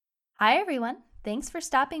Hi, everyone. Thanks for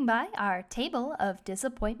stopping by our Table of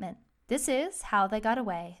Disappointment. This is How They Got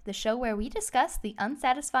Away, the show where we discuss the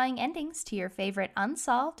unsatisfying endings to your favorite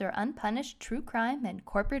unsolved or unpunished true crime and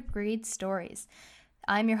corporate greed stories.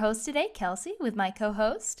 I'm your host today, Kelsey, with my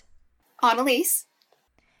co-host, Annalise.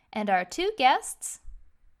 And our two guests.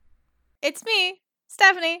 It's me,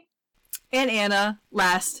 Stephanie. And Anna,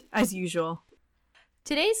 last, as usual.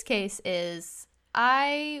 Today's case is,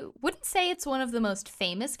 I wouldn't say it's one of the most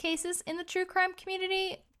famous cases in the true crime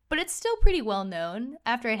community, but it's still pretty well known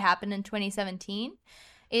after it happened in 2017.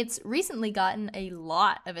 It's recently gotten a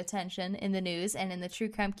lot of attention in the news and in the true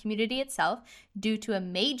crime community itself due to a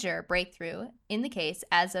major breakthrough in the case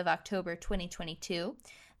as of October 2022.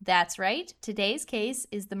 That's right, today's case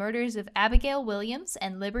is the murders of Abigail Williams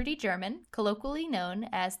and Liberty German, colloquially known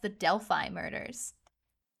as the Delphi murders.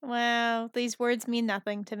 Wow, these words mean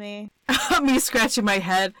nothing to me. Me scratching my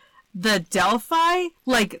head. The Delphi?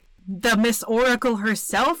 Like, the Miss Oracle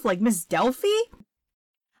herself? Like Miss Delphi?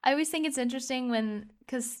 I always think it's interesting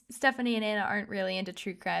because Stephanie and Anna aren't really into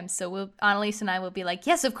true crime, so Annalise and I will be like,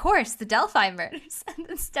 yes, of course, the Delphi murders. And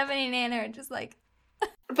then Stephanie and Anna are just like...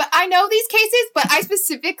 But I know these cases, but I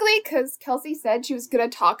specifically, because Kelsey said she was going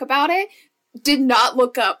to talk about it, did not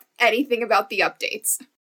look up anything about the updates.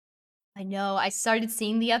 I know. I started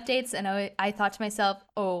seeing the updates, and I thought to myself,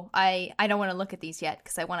 I don't want to look at these yet,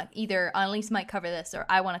 because I want to either Annalise might cover this, or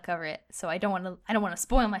I want to cover it, so I don't want to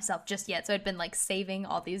spoil myself just yet. So I'd been like saving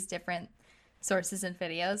all these different sources and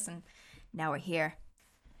videos, and now we're here.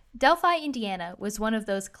 Delphi, Indiana was one of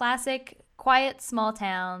those classic, quiet, small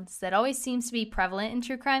towns that always seems to be prevalent in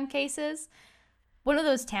true crime cases. One of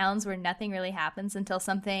those towns where nothing really happens until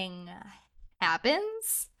something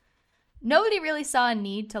happens. Nobody really saw a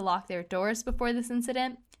need to lock their doors before this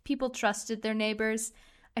incident. People trusted their neighbors.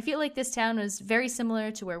 I feel like this town was very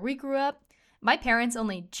similar to where we grew up. My parents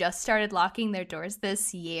only just started locking their doors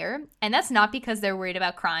this year, and that's not because they're worried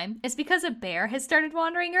about crime. It's because a bear has started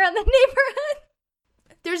wandering around the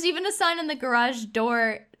neighborhood. There's even a sign on the garage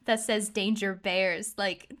door that says danger bears,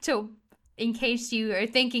 in case you are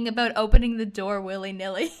thinking about opening the door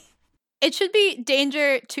willy-nilly. It should be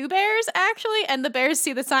danger to bears, actually, and the bears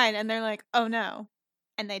see the sign and they're like, oh no,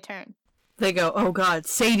 and they turn. They go, oh god,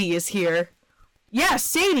 Sadie is here. Yeah,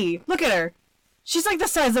 Sadie! Look at her! She's like the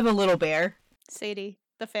size of a little bear. Sadie,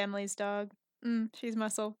 the family's dog. She's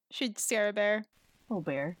muscle. She'd scare a bear. Little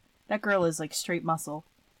bear. That girl is like straight muscle.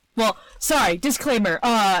 Well, sorry, disclaimer,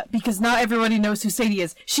 because not everybody knows who Sadie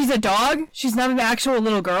is. She's a dog. She's not an actual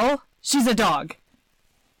little girl. She's a dog.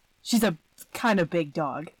 She's a kind of big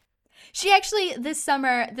dog. She actually, this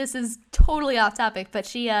summer, this is totally off topic, but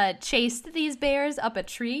she chased these bears up a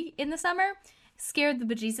tree in the summer, scared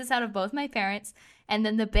the bejesus out of both my parents, and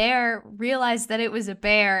then the bear realized that it was a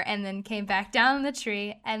bear and then came back down the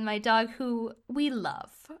tree, and my dog, who we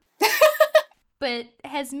love, but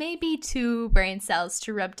has maybe 2 brain cells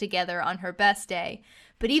to rub together on her best day,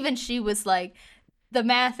 but even she was like, the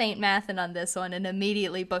math ain't mathin' on this one, and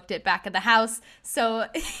immediately booked it back at the house, so...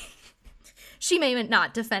 She may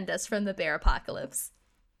not defend us from the bear apocalypse.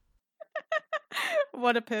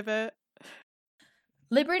 What a pivot.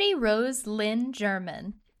 Liberty Rose Lynn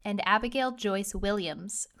German and Abigail Joyce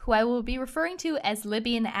Williams, who I will be referring to as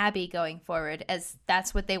Libby and Abby going forward, as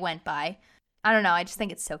that's what they went by. I don't know, I just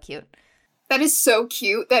think it's so cute. That is so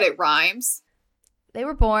cute that it rhymes. They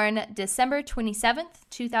were born December 27th,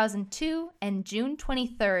 2002 and June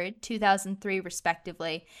 23rd, 2003,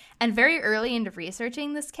 respectively. And very early into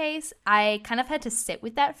researching this case, I kind of had to sit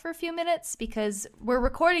with that for a few minutes because we're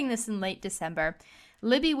recording this in late December.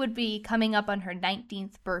 Libby would be coming up on her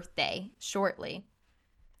 19th birthday shortly.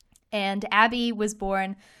 And Abby was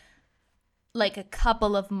born like a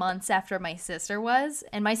couple of months after my sister was.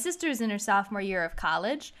 And my sister's in her sophomore year of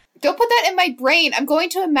college. Don't put that in my brain. I'm going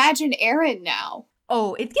to imagine Erin now.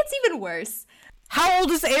 Oh, it gets even worse. How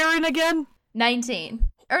old is Erin again? 19.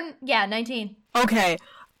 19. Okay.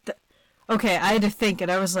 Okay, I had to think, and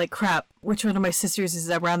I was like, crap, which one of my sisters is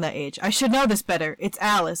around that age? I should know this better. It's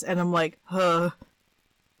Alice. And I'm like, I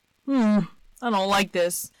don't like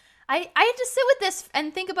this. I had to sit with this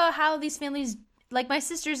and think about how these families, like my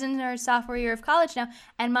sister's in her sophomore year of college now,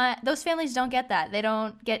 and those families don't get that. They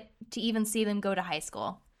don't get to even see them go to high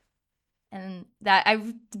school. And that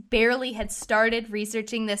I barely had started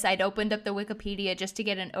researching this. I'd opened up the Wikipedia just to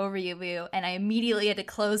get an overview, and I immediately had to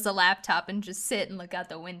close the laptop and just sit and look out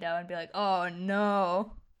the window and be like, oh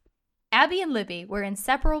no. Abby and Libby were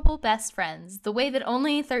inseparable best friends, the way that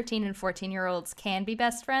only 13 and 14-year-olds can be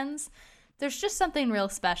best friends. There's just something real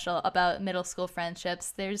special about middle school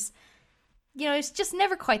friendships. It's just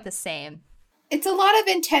never quite the same. It's a lot of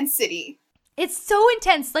intensity. It's so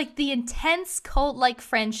intense, like the intense cult-like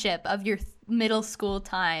friendship of your middle school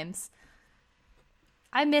times.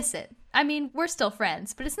 I miss it. I mean, we're still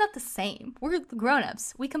friends, but it's not the same. We're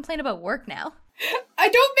grown-ups. We complain about work now. I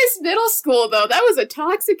don't miss middle school, though. That was a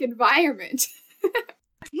toxic environment.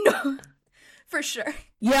 No, for sure.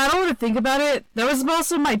 Yeah, I don't want to think about it. That was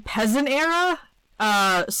also my peasant era,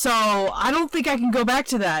 so I don't think I can go back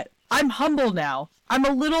to that. I'm humble now. I'm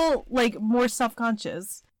a little, like, more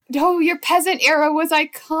self-conscious. No, your peasant era was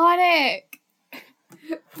iconic.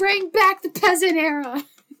 Bring back the peasant era.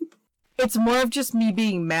 It's more of just me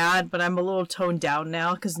being mad, but I'm a little toned down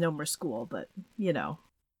now because no more school, but, you know.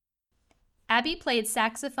 Abby played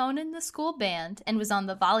saxophone in the school band and was on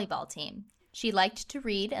the volleyball team. She liked to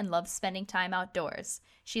read and loved spending time outdoors.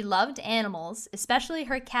 She loved animals, especially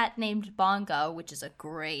her cat named Bongo, which is a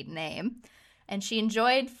great name. And she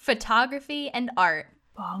enjoyed photography and art.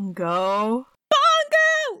 Bongo.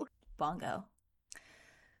 Bongo.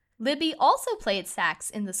 Libby also played sax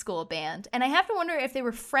in the school band, and I have to wonder if they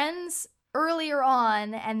were friends earlier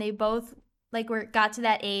on and they both got to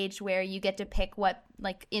that age where you get to pick what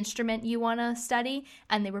instrument you want to study,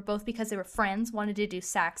 and they were both, because they were friends, wanted to do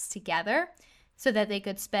sax together so that they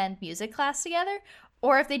could spend music class together,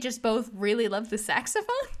 or if they just both really loved the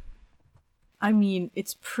saxophone. I mean,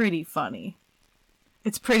 it's pretty funny.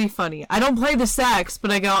 It's pretty funny. I don't play the sax,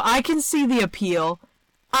 but I go, I can see the appeal.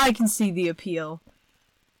 I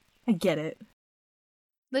get it.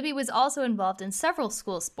 Libby was also involved in several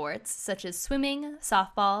school sports, such as swimming,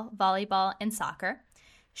 softball, volleyball, and soccer.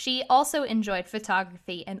 She also enjoyed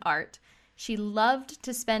photography and art. She loved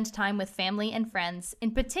to spend time with family and friends,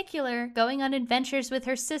 in particular going on adventures with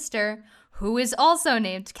her sister, who is also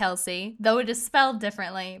named Kelsey, though it is spelled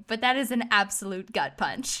differently, but that is an absolute gut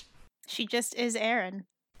punch. She just is Erin.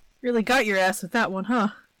 Really got your ass with that one, huh?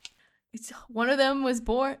 One of them was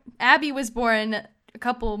born... Abby was born a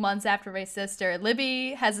couple months after my sister.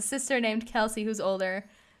 Libby has a sister named Kelsey who's older.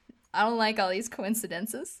 I don't like all these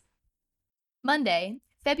coincidences. Monday,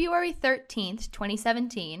 February 13th,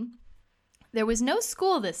 2017. There was no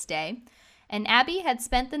school this day, and Abby had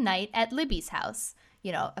spent the night at Libby's house.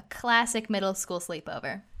 You know, a classic middle school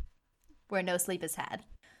sleepover, where no sleep is had.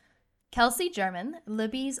 Kelsey German,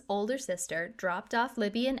 Libby's older sister, dropped off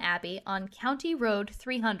Libby and Abby on County Road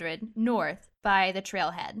 300 north by the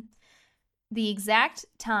trailhead. The exact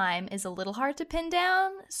time is a little hard to pin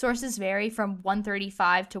down. Sources vary from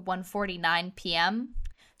 1:35 to 1:49 p.m.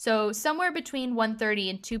 So somewhere between 1:30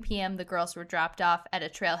 and 2 p.m. the girls were dropped off at a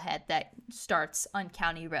trailhead that starts on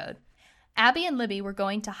County Road. Abby and Libby were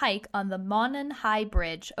going to hike on the Monon High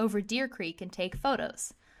Bridge over Deer Creek and take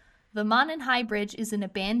photos. The Monon High Bridge is an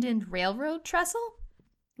abandoned railroad trestle,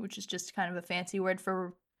 which is just kind of a fancy word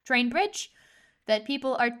for train bridge, that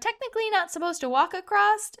people are technically not supposed to walk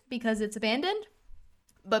across because it's abandoned,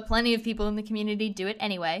 but plenty of people in the community do it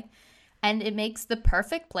anyway, and it makes the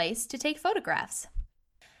perfect place to take photographs.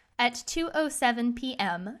 At 2:07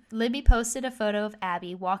 p.m., Libby posted a photo of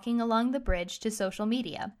Abby walking along the bridge to social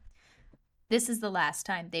media. This is the last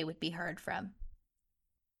time they would be heard from.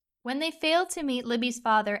 When they failed to meet Libby's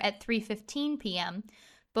father at 3:15 p.m.,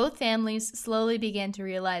 both families slowly began to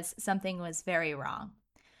realize something was very wrong.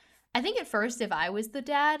 I think at first, if I was the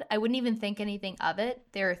dad, I wouldn't even think anything of it.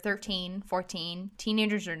 They're 13, 14.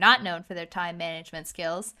 Teenagers are not known for their time management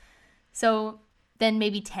skills. So then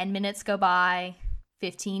maybe 10 minutes go by,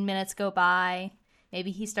 15 minutes go by.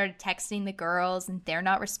 Maybe he started texting the girls and they're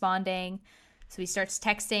not responding. So he starts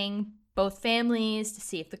texting both families to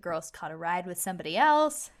see if the girls caught a ride with somebody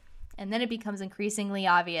else. And then it becomes increasingly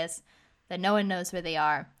obvious that no one knows where they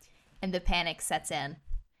are, and the panic sets in.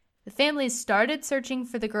 The families started searching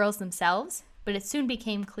for the girls themselves, but it soon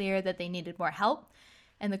became clear that they needed more help,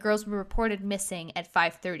 and the girls were reported missing at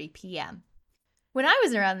 5:30 p.m. When I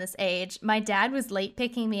was around this age, my dad was late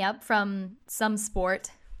picking me up from some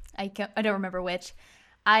sport. I don't remember which.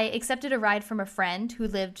 I accepted a ride from a friend who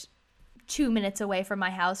lived 2 minutes away from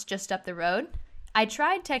my house just up the road. I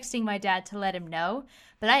tried texting my dad to let him know,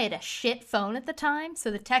 but I had a shit phone at the time,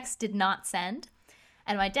 so the text did not send.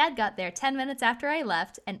 And my dad got there 10 minutes after I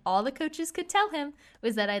left, and all the coaches could tell him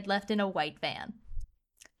was that I'd left in a white van.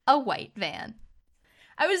 A white van.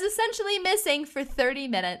 I was essentially missing for 30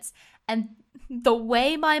 minutes, and the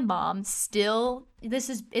way my mom still,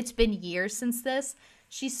 it's been years since this,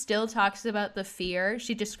 she still talks about the fear.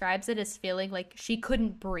 She describes it as feeling like she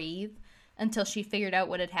couldn't breathe until she figured out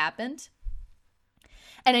what had happened.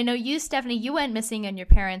 And I know you, Stephanie, you went missing on your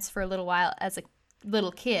parents for a little while as a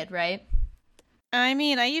little kid, right? I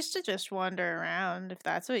mean, I used to just wander around, if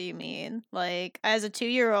that's what you mean. Like, as a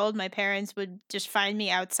 2-year-old, my parents would just find me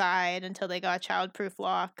outside until they got child-proof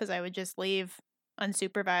lock, because I would just leave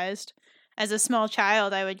unsupervised. As a small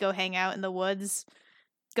child, I would go hang out in the woods,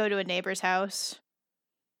 go to a neighbor's house.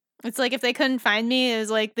 It's like if they couldn't find me, it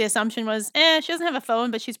was like the assumption was, she doesn't have a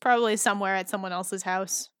phone, but she's probably somewhere at someone else's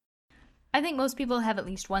house. I think most people have at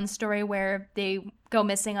least one story where they go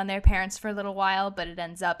missing on their parents for a little while, but it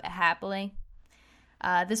ends up happily.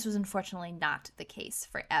 This was unfortunately not the case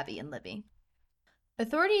for Abby and Libby.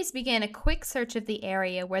 Authorities began a quick search of the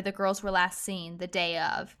area where the girls were last seen the day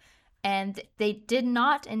of, and they did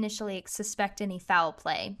not initially suspect any foul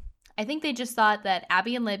play. I think they just thought that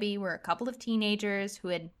Abby and Libby were a couple of teenagers who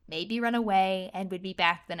had maybe run away and would be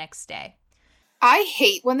back the next day. I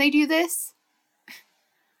hate when they do this.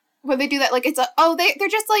 When they do that, like, they're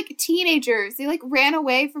just, like, teenagers. They, like, ran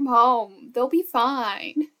away from home. They'll be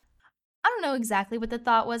fine. I don't know exactly what the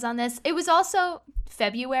thought was on this. It was also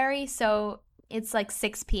February, so it's like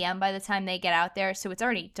 6 p.m. by the time they get out there, so it's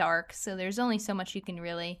already dark, so there's only so much you can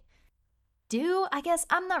really do, I guess.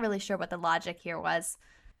 I'm not really sure what the logic here was.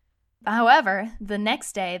 However, the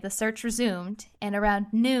next day, the search resumed, and around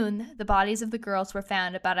noon, the bodies of the girls were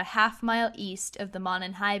found about a half-mile east of the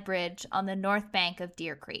Monon High Bridge on the north bank of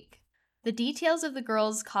Deer Creek. The details of the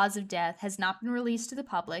girls' cause of death has not been released to the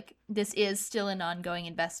public. This is still an ongoing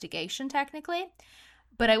investigation, technically.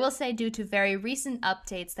 But I will say, due to very recent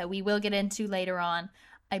updates that we will get into later on,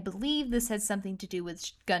 I believe this had something to do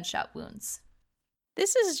with gunshot wounds.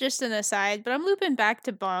 This is just an aside, but I'm looping back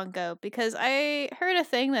to Bongo because I heard a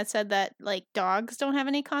thing that said that, like, dogs don't have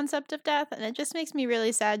any concept of death, and it just makes me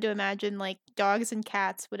really sad to imagine, like, dogs and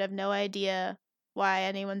cats would have no idea why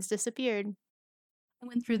anyone's disappeared. I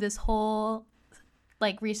went through this whole,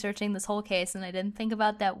 like, researching this whole case, and I didn't think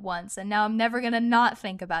about that once, and now I'm never gonna not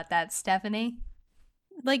think about that, Stephanie.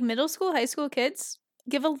 Like, middle school, high school kids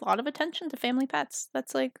give a lot of attention to family pets. That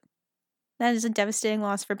is a devastating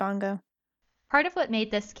loss for Bongo. Part of what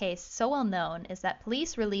made this case so well known is that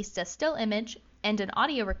police released a still image and an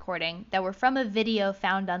audio recording that were from a video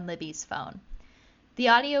found on Libby's phone. The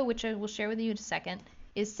audio, which I will share with you in a second,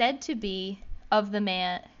 is said to be of the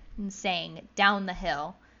man saying, "down the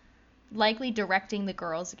hill," likely directing the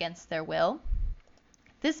girls against their will.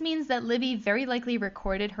 This means that Libby very likely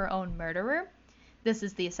recorded her own murderer. This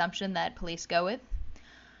is the assumption that police go with.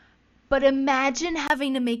 But imagine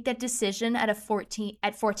having to make that decision at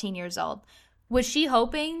 14 years old. Was she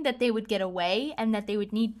hoping that they would get away and that they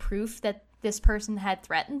would need proof that this person had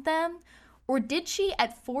threatened them? Or did she,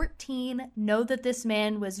 at 14, know that this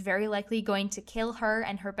man was very likely going to kill her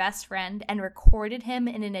and her best friend and recorded him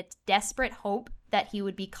in a desperate hope that he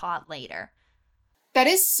would be caught later? That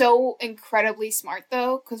is so incredibly smart,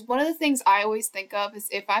 though, because one of the things I always think of is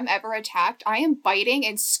if I'm ever attacked, I am biting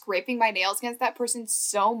and scraping my nails against that person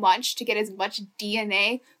so much to get as much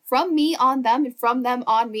DNA from me on them and from them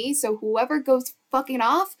on me, so whoever goes fucking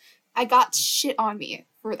off, I got shit on me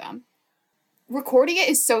for them. Recording it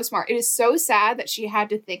is so smart. It is so sad that she had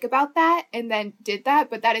to think about that and then did that,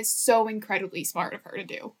 but that is so incredibly smart of her to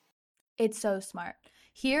do. It's so smart.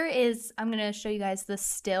 Here is, I'm going to show you guys the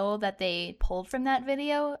still that they pulled from that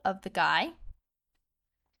video of the guy.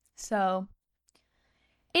 So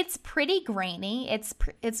it's pretty grainy.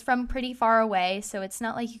 It's from pretty far away, so it's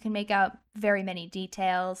not like you can make out very many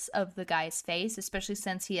details of the guy's face, especially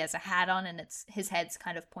since he has a hat on and his head's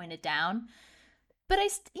kind of pointed down. But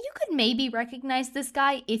you could maybe recognize this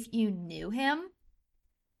guy if you knew him.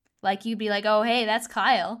 Like, you'd be like, oh, hey, that's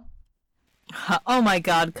Kyle. Oh my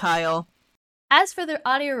god, Kyle. As for the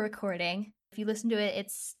audio recording, if you listen to it,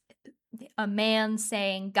 it's a man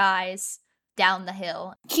saying, "guys, down the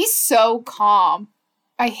hill." He's so calm.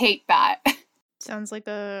 I hate that. Sounds like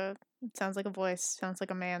a voice. Sounds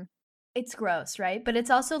like a man. It's gross, right? But it's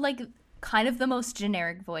also like kind of the most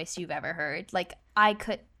generic voice you've ever heard. Like, I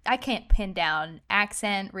can't pin down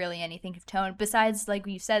accent, really anything of tone. Besides, like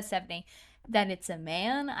you said, Stephanie, that it's a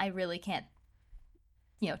man, I really can't,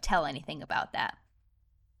 tell anything about that.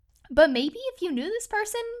 But maybe if you knew this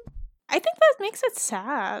person, I think that makes it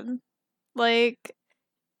sad. Like,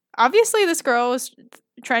 obviously this girl was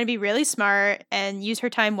trying to be really smart and use her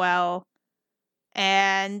time well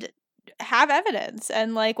and have evidence.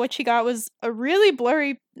 And, like, what she got was a really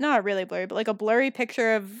blurry, not really blurry, but, like, a blurry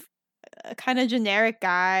picture of a kind of generic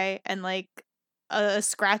guy and, like, a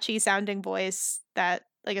scratchy sounding voice that,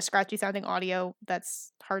 like, a scratchy sounding audio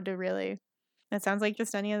that's hard to really... That sounds like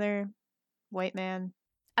just any other white man.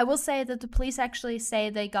 I will say that the police actually say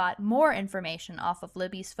they got more information off of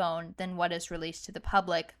Libby's phone than what is released to the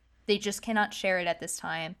public. They just cannot share it at this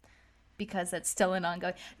time because it's still an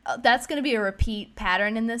ongoing. That's going to be a repeat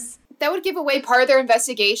pattern in this. That would give away part of their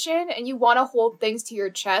investigation, and you want to hold things to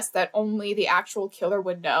your chest that only the actual killer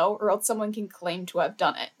would know, or else someone can claim to have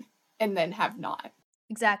done it and then have not.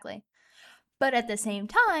 Exactly. But at the same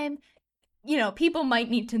time, you know, people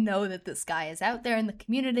might need to know that this guy is out there in the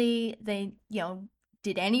community. They, you know,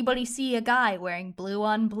 did anybody see a guy wearing blue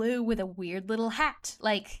on blue with a weird little hat?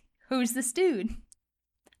 Like, who's this dude?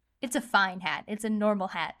 It's a fine hat. It's a normal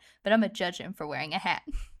hat. But I'm going to judge him for wearing a hat.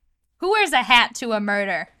 Who wears a hat to a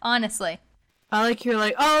murder? Honestly. I like you're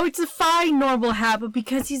like, oh, it's a fine normal hat, but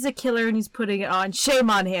because he's a killer and he's putting it on, shame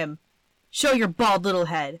on him. Show your bald little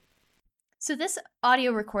head. So this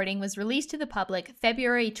audio recording was released to the public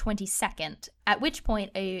February 22nd, at which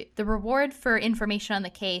point the reward for information on the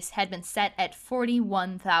case had been set at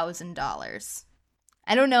 $41,000.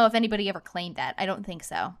 I don't know if anybody ever claimed that. I don't think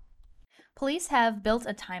so. Police have built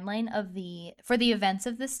a timeline for the events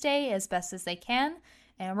of this day as best as they can,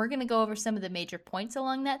 and we're going to go over some of the major points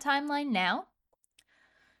along that timeline now.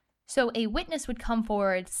 So a witness would come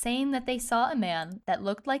forward saying that they saw a man that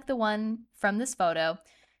looked like the one from this photo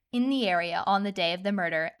in the area on the day of the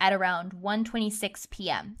murder at around 1:26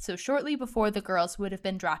 p.m., so shortly before the girls would have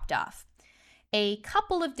been dropped off. A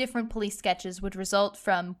couple of different police sketches would result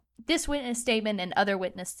from this witness statement and other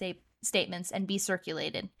witness statements and be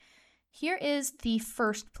circulated. Here is the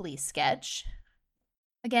first police sketch.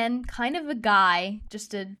 Again, kind of a guy,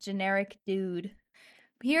 just a generic dude.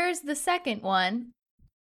 Here's the second one,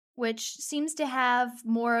 which seems to have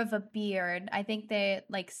more of a beard. I think the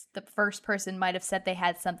first person might have said they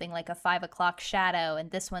had something like a 5 o'clock shadow,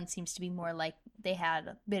 and this one seems to be more like they had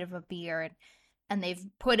a bit of a beard, and they've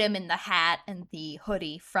put him in the hat and the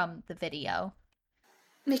hoodie from the video.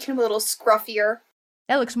 Make him a little scruffier.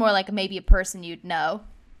 That looks more like maybe a person you'd know.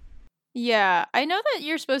 Yeah, I know that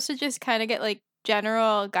you're supposed to just kind of get like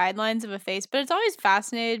general guidelines of a face, but it's always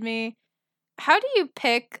fascinated me. How do you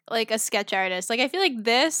pick like a sketch artist? Like I feel like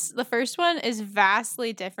the first one is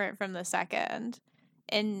vastly different from the second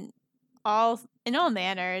in all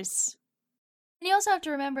manners. And you also have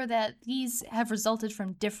to remember that these have resulted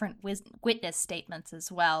from different witness statements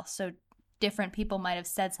as well, so different people might have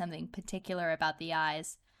said something particular about the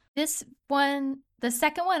eyes. This one, the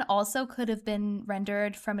second one also could have been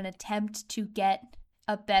rendered from an attempt to get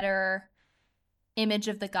a better image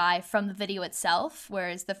of the guy from the video itself,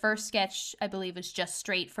 whereas the first sketch, I believe, is just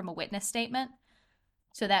straight from a witness statement.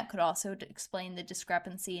 So that could also explain the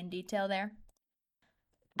discrepancy in detail there.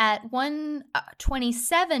 At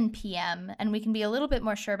 1:27 p.m., and we can be a little bit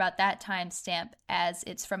more sure about that timestamp as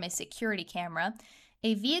it's from a security camera,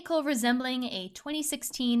 a vehicle resembling a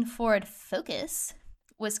 2016 Ford Focus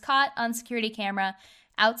was caught on security camera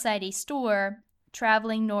outside a store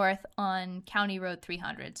traveling north on County Road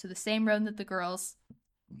 300. So the same road that the girls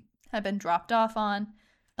had been dropped off on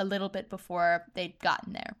a little bit before they'd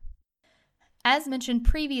gotten there. As mentioned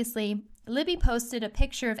previously, Libby posted a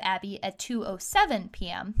picture of Abby at 2:07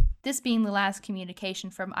 p.m., this being the last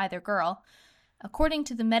communication from either girl. According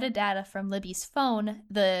to the metadata from Libby's phone,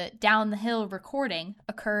 the down the hill recording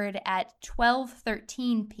occurred at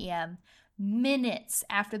 12:13 p.m., minutes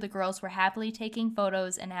after the girls were happily taking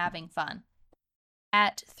photos and having fun.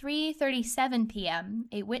 At 3:37 p.m.,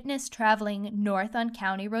 a witness traveling north on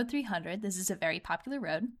County Road 300, this is a very popular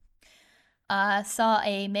road, saw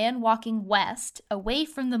a man walking west away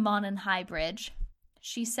from the Monon High Bridge.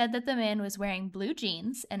 She said that the man was wearing blue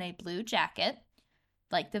jeans and a blue jacket,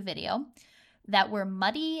 like the video, that were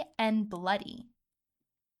muddy and bloody.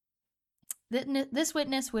 This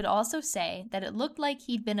witness would also say that it looked like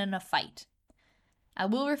he'd been in a fight. I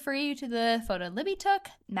will refer you to the photo Libby took,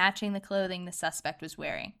 matching the clothing the suspect was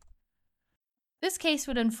wearing. This case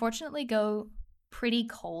would unfortunately go pretty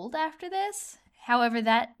cold after this. However,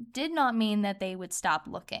 that did not mean that they would stop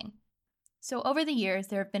looking. So over the years,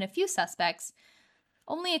 there have been a few suspects,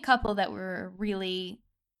 only a couple that were really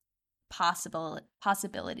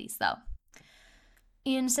possibilities though.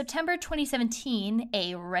 In September 2017,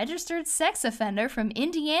 a registered sex offender from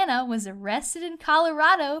Indiana was arrested in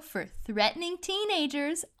Colorado for threatening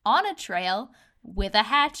teenagers on a trail with a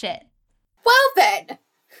hatchet. Well then!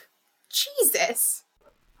 Jesus!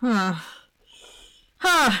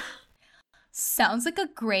 Sounds like a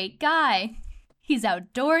great guy. He's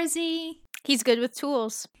outdoorsy. He's good with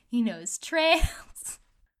tools. He knows trails.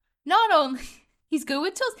 He's good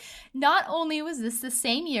with tools. Not only was this the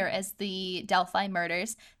same year as the Delphi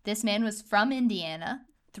murders, this man was from Indiana,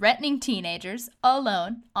 threatening teenagers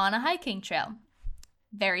alone on a hiking trail.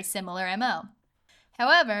 Very similar MO.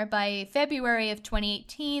 However, by February of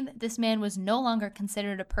 2018, this man was no longer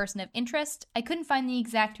considered a person of interest. I couldn't find the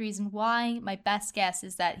exact reason why. My best guess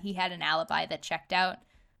is that he had an alibi that checked out.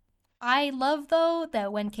 I love, though,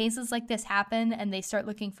 that when cases like this happen and they start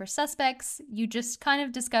looking for suspects, you just kind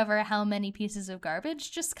of discover how many pieces of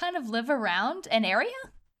garbage just kind of live around an area.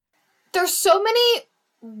 There's so many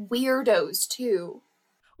weirdos, too.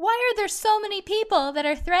 Why are there so many people that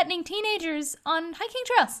are threatening teenagers on hiking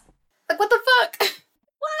trails? Like, what the fuck?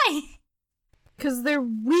 Why? Because they're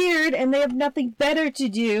weird and they have nothing better to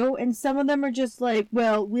do, and some of them are just like,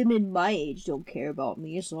 well, women my age don't care about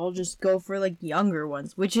me, so I'll just go for, like, younger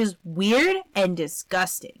ones, which is weird and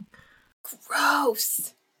disgusting.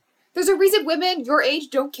 Gross. There's a reason women your age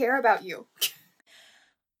don't care about you.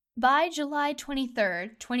 By July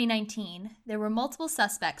 23rd, 2019, there were multiple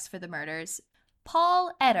suspects for the murders.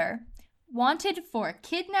 Paul Etter, wanted for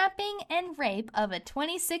kidnapping and rape of a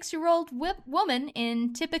 26-year-old woman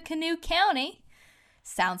in Tippecanoe County.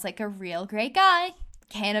 Sounds like a real great guy.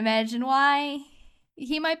 Can't imagine why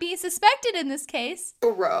he might be suspected in this case.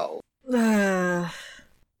 Bro.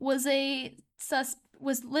 Was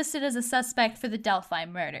listed as a suspect for the Delphi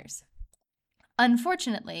murders.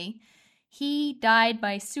 Unfortunately, he died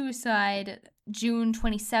by suicide June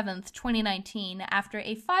 27th, 2019, after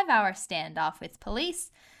a 5-hour standoff with police.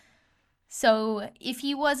 So if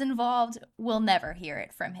he was involved, we'll never hear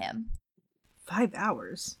it from him. 5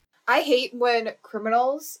 hours? I hate when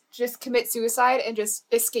criminals just commit suicide and just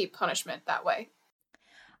escape punishment that way.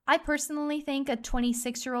 I personally think a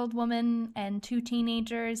 26-year-old woman and 2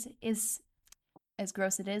 teenagers is, as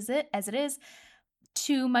gross as it is,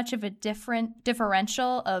 too much of a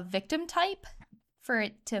differential of victim type for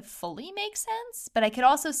it to fully make sense. But I could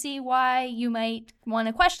also see why you might want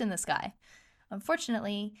to question this guy.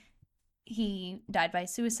 Unfortunately, he died by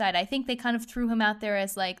suicide. I think they kind of threw him out there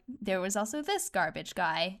as like, there was also this garbage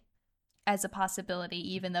guy as a possibility,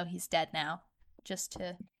 even though he's dead now.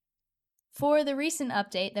 For the recent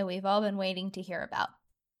update that we've all been waiting to hear about.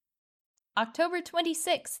 October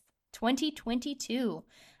 26th, 2022.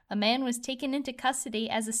 A man was taken into custody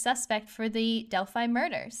as a suspect for the Delphi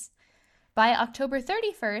murders. By October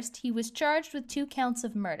 31st, he was charged with 2 counts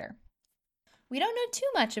of murder. We don't know too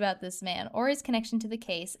much about this man or his connection to the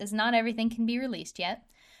case, as not everything can be released yet.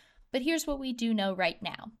 But here's what we do know right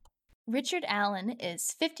now. Richard Allen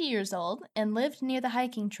is 50 years old and lived near the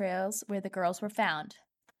hiking trails where the girls were found.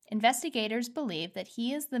 Investigators believe that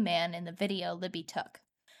he is the man in the video Libby took.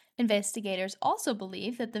 Investigators also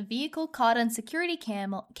believe that the vehicle caught on security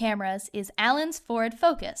cameras is Allen's Ford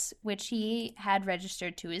Focus, which he had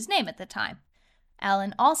registered to his name at the time.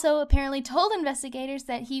 Allen also apparently told investigators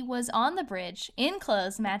that he was on the bridge in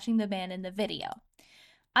clothes matching the man in the video.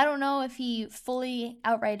 I don't know if he fully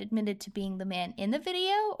outright admitted to being the man in the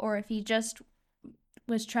video or if he just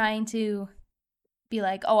was trying to be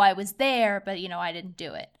like, oh, I was there, but, I didn't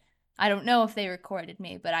do it. I don't know if they recorded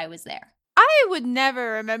me, but I was there. I would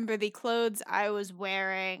never remember the clothes I was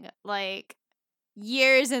wearing,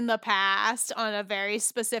 years in the past on a very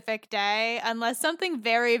specific day, unless something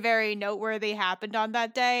very, very noteworthy happened on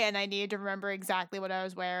that day and I needed to remember exactly what I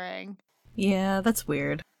was wearing. Yeah, that's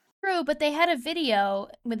weird. True, but they had a video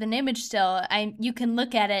with an image still. You can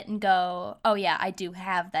look at it and go, oh yeah, I do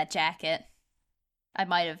have that jacket. I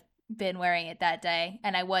might have been wearing it that day,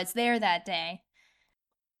 and I was there that day.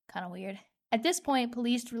 Kind of weird. At this point,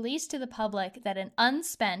 police released to the public that an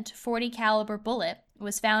unspent .40 caliber bullet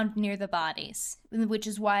was found near the bodies, which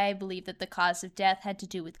is why I believe that the cause of death had to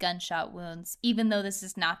do with gunshot wounds, even though this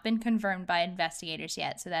has not been confirmed by investigators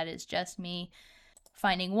yet. So that is just me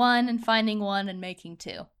finding one and making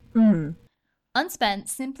 2. Mm. Unspent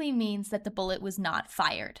simply means that the bullet was not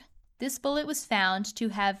fired. This bullet was found to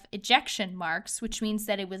have ejection marks, which means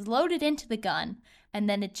that it was loaded into the gun and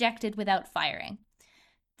then ejected without firing.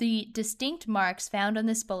 The distinct marks found on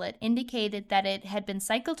this bullet indicated that it had been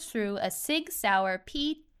cycled through a Sig Sauer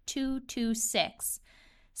P226.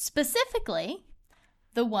 Specifically,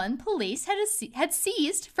 the one police had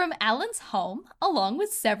seized from Allen's home, along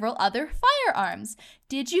with several other firearms.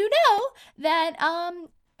 Did you know that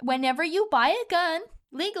whenever you buy a gun,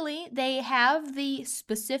 legally, they have the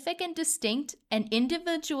specific and distinct and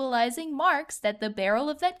individualizing marks that the barrel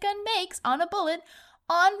of that gun makes on a bullet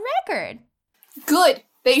on record? Good.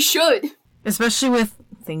 They should. Especially with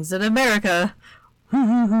things in America.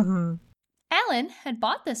 Allen had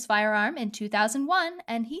bought this firearm in 2001,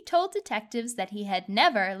 and he told detectives that he had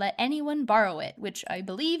never let anyone borrow it, which I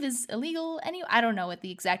believe is illegal. I don't know what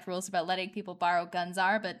the exact rules about letting people borrow guns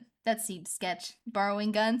are, but that seems sketch.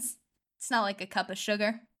 Borrowing guns. It's not like a cup of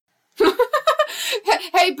sugar.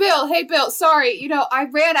 Hey Bill, sorry, I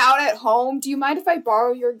ran out at home. Do you mind if I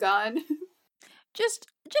borrow your gun? Just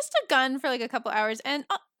a gun for like a couple hours, and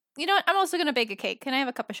you know what? I'm also gonna bake a cake. Can I have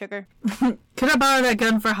a cup of sugar? Can I borrow that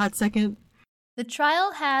gun for a hot second? The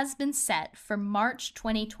trial has been set for March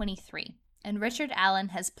 2023, and Richard Allen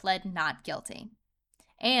has pled not guilty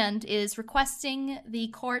and is requesting the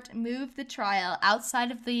court move the trial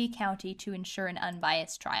outside of the county to ensure an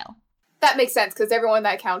unbiased trial. That makes sense, because everyone in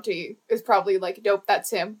that county is probably like, nope,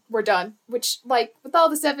 that's him. We're done. Which, like, with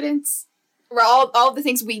all this evidence, or all the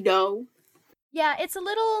things we know. Yeah, it's a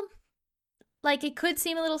little, like, it could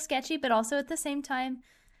seem a little sketchy, but also at the same time,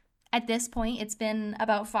 at this point, it's been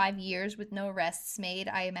about 5 years with no arrests made.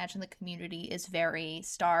 I imagine the community is very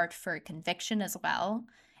starved for conviction as well.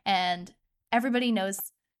 And everybody knows,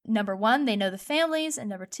 number one, they know the families, and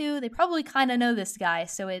number two, they probably kind of know this guy.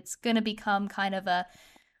 So it's going to become kind of a,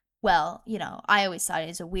 well, I always thought he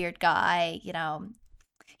was a weird guy.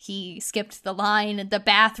 He skipped the line in the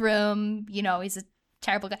bathroom. He's a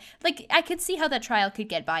terrible guy. Like, I could see how that trial could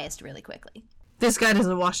get biased really quickly. This guy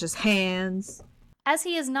doesn't wash his hands. As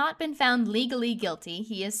he has not been found legally guilty,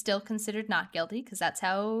 he is still considered not guilty, because that's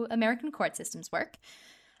how American court systems work.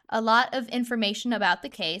 A lot of information about the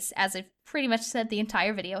case, as I've pretty much said the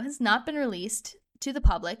entire video, has not been released to the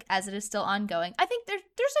public as it is still ongoing. I think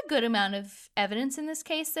there's a good amount of evidence in this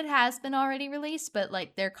case that has been already released, but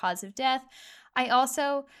like their cause of death.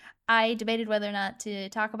 I debated whether or not to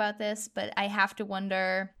talk about this, but I have to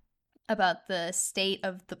wonder about the state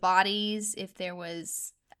of the bodies, if there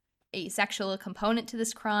was a sexual component to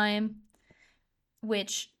this crime,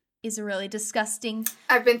 which is a really disgusting...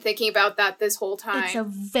 I've been thinking about that this whole time. It's a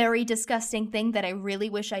very disgusting thing that I really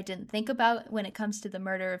wish I didn't think about when it comes to the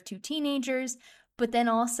murder of two teenagers. But then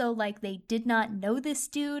also, like, they did not know this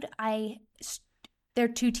dude. They're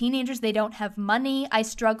two teenagers. They don't have money. I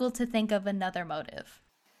struggle to think of another motive.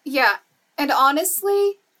 Yeah. And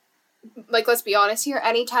honestly, like, let's be honest here.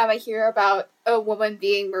 Anytime I hear about a woman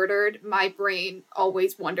being murdered, my brain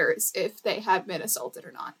always wonders if they have been assaulted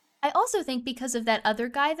or not. I also think because of that other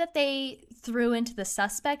guy that they threw into the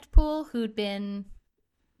suspect pool who'd been...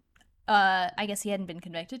 I guess he hadn't been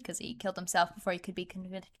convicted because he killed himself before he could be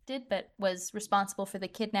convicted, but was responsible for the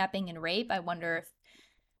kidnapping and rape. I wonder if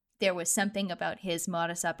there was something about his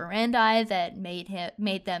modus operandi that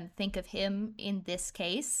made them think of him in this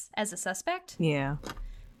case as a suspect. Yeah.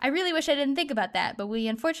 I really wish I didn't think about that, but we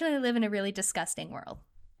unfortunately live in a really disgusting world.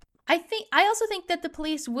 I also think that the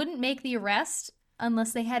police wouldn't make the arrest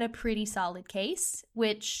unless they had a pretty solid case,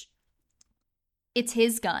 which... It's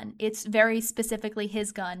his gun. It's very specifically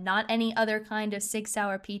his gun, not any other kind of Sig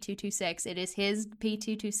Sauer P226. It is his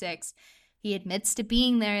P226. He admits to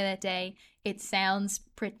being there that day. It sounds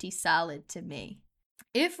pretty solid to me.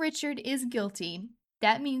 If Richard is guilty,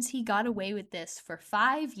 that means he got away with this for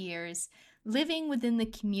 5 years, living within the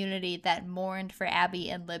community that mourned for Abby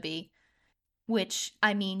and Libby, which,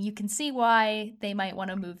 I mean, you can see why they might want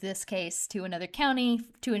to move this case to another county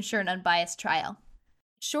to ensure an unbiased trial.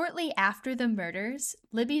 Shortly after the murders,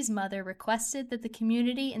 Libby's mother requested that the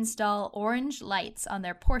community install orange lights on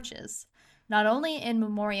their porches, not only in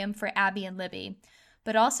memoriam for Abby and Libby,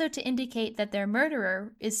 but also to indicate that their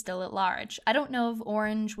murderer is still at large. I don't know if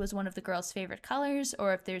orange was one of the girls' favorite colors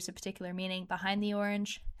or if there's a particular meaning behind the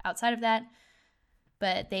orange outside of that,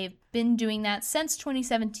 but they've been doing that since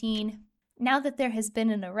 2017. Now that there has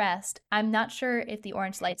been an arrest, I'm not sure if the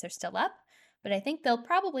orange lights are still up, but I think they'll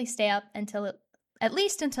probably stay up at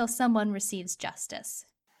least until someone receives justice.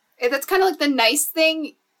 That's kind of like the nice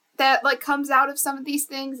thing that like comes out of some of these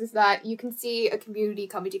things, is that you can see a community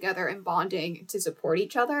coming together and bonding to support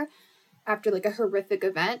each other after like a horrific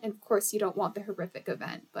event. And of course you don't want the horrific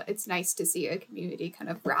event, but it's nice to see a community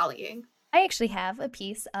kind of rallying. I actually have a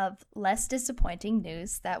piece of less disappointing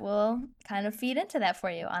news that will kind of feed into that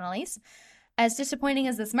for you, Annalise. As disappointing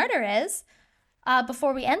as this murder is,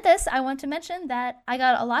 before we end this, I want to mention that I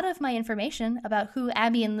got a lot of my information about who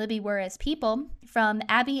Abby and Libby were as people from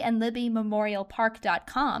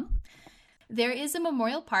abbyandlibbymemorialpark.com. There is a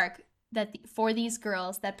memorial park for these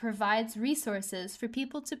girls that provides resources for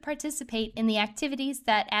people to participate in the activities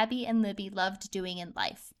that Abby and Libby loved doing in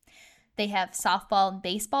life. They have softball and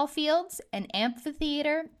baseball fields, an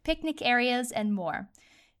amphitheater, picnic areas, and more.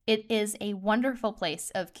 It is a wonderful place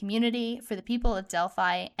of community for the people of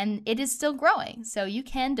Delphi, and it is still growing, so you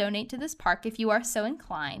can donate to this park if you are so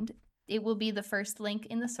inclined. It will be the first link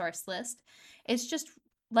in the source list. It's just,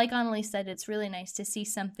 like Annalise said, it's really nice to see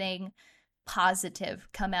something positive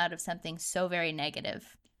come out of something so very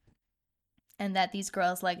negative, and that these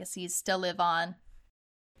girls' legacies still live on.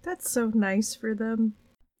 That's so nice for them.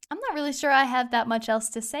 I'm not really sure I have that much else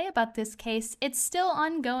to say about this case. It's still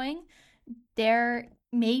ongoing. There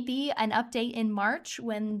may be an update in March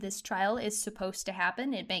when this trial is supposed to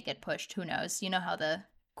happen. It may get pushed. Who knows? You know how the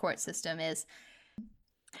court system is.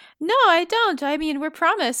 No, I don't. I mean, we're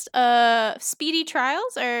promised speedy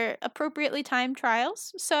trials or appropriately timed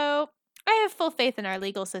trials. So I have full faith in our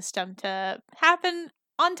legal system to happen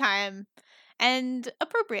on time and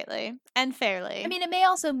appropriately and fairly. I mean, it may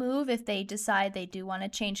also move if they decide they do want to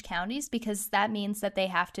change counties, because that means that they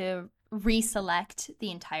have to reselect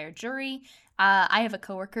the entire jury. I have a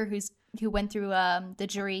coworker who went through the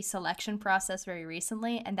jury selection process very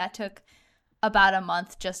recently, and that took about a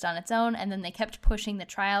month just on its own, and then they kept pushing the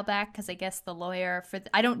trial back because I guess the lawyer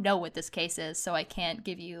I don't know what this case is, so I can't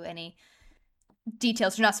give you any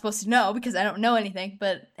details you're not supposed to know because I don't know anything,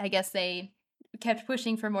 but I guess they kept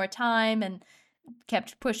pushing for more time and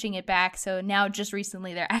kept pushing it back, so now just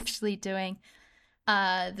recently they're actually doing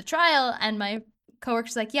the trial, and my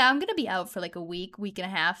coworker's like, yeah, I'm gonna be out for like a week and a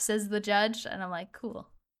half, says the judge, and I'm like, cool.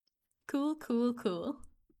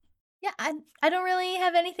 Yeah, I don't really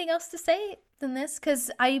have anything else to say than this,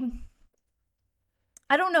 because I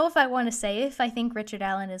don't know if I want to say if I think Richard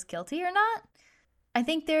Allen is guilty or not. I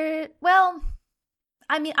think I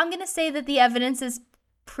mean, I'm going to say that the evidence is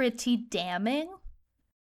pretty damning.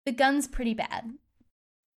 The gun's pretty bad.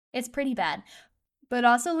 It's pretty bad. But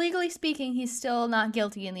also, legally speaking, he's still not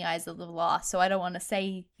guilty in the eyes of the law, so I don't want to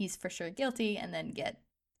say he's for sure guilty and then get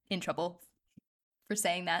in trouble for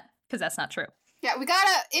saying that, because that's not true. Yeah, we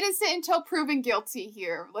gotta innocent until proven guilty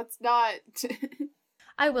here. Let's not.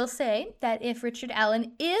 I will say that if Richard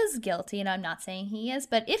Allen is guilty, and I'm not saying he is,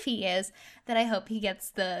 but if he is, then I hope he gets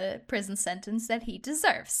the prison sentence that he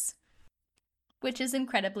deserves, which is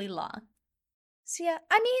incredibly long. So yeah,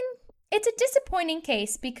 I mean, it's a disappointing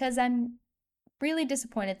case because I'm really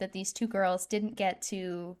disappointed that these two girls didn't get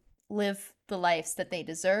to live the lives that they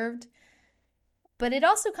deserved. But it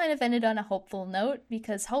also kind of ended on a hopeful note,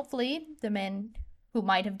 because hopefully the men who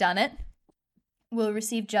might have done it will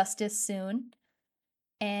receive justice soon.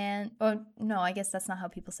 And, oh, no, I guess that's not how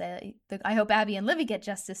people say it. I hope Abby and Libby get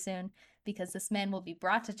justice soon, because this man will be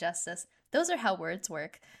brought to justice. Those are how words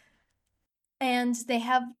work. And they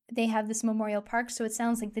have this memorial park, so it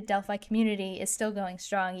sounds like the Delphi community is still going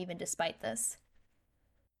strong even despite this.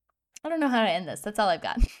 I don't know how to end this. That's all I've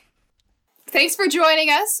got. Thanks for joining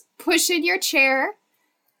us. Push in your chair.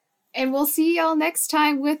 And we'll see y'all next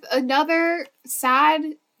time with another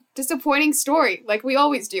sad, disappointing story, like we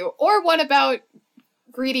always do. Or one about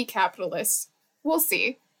greedy capitalists. We'll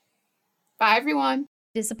see. Bye, everyone.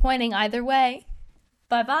 Disappointing either way.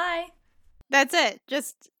 Bye-bye. That's it.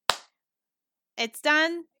 Just, it's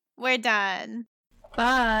done. We're done.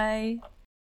 Bye.